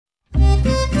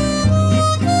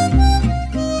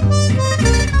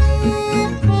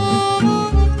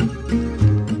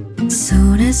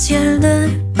ciel de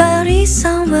Paris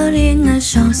s'envole une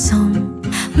chanson.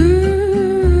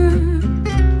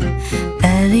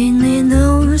 Elle est née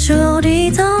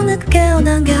d'aujourd'hui dans le cœur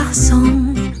d'un garçon.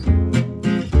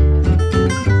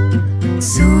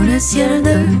 Sous le ciel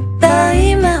de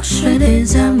Paris marchent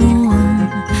des amoureux.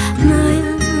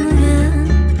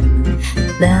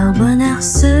 Leur bonheur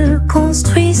se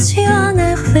construit sur un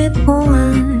air fait pour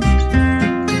eux.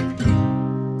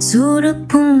 Sous le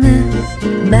pont de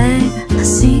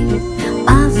Bercy,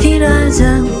 un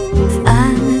philosophe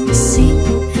assis,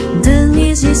 deux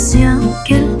musiciens,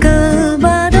 quelques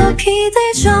badauds qui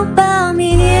des gens par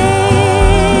milliers.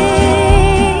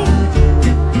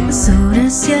 Sous le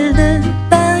ciel de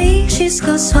Paris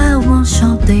jusqu'au soir vont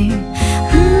chanter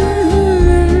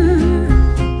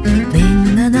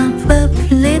l'hymne d'un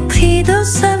peuple épris de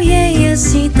sa vieille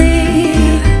cité.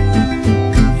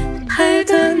 Près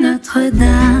de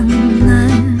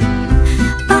Notre-Dame,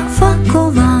 parfois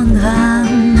couvent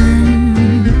drame.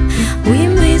 Oui,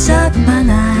 mais à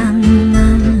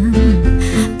Paname,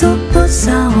 tout peut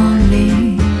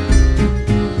s'envoler.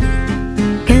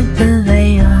 Quelques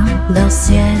veilleurs d'un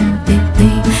ciel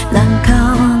pété,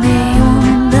 l'accordéon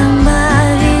d'un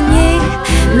marinier,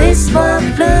 l'espoir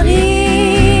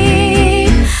fleurit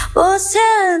au ciel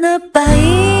de Paris.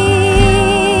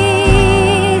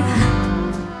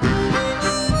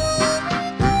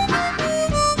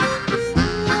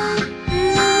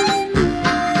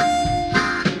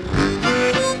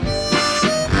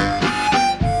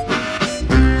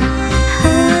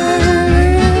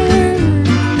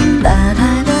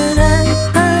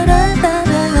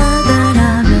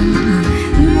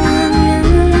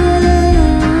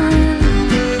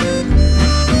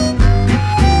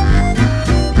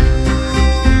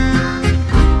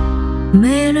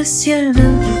 Mais le ciel de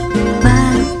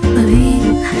Paris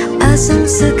a son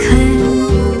secret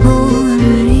pour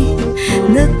lui.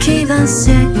 Depuis 20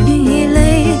 siècles, il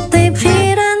est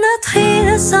épris de notre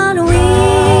île Saint-Louis.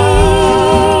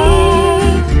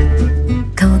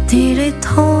 Quand il est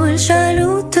trop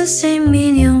jaloux de ses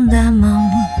millions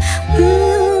d'amants,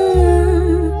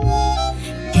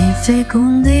 il fait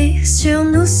gronder sur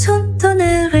nous son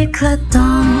tonnerre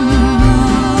éclatant.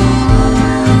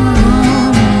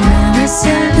 Le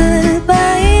ciel de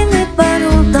Paris n'est pas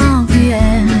longtemps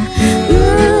fier.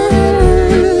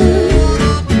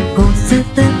 Pour se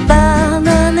faire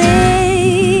pardonner,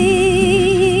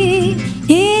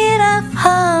 il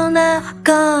apprend à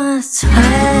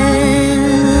reconstruire.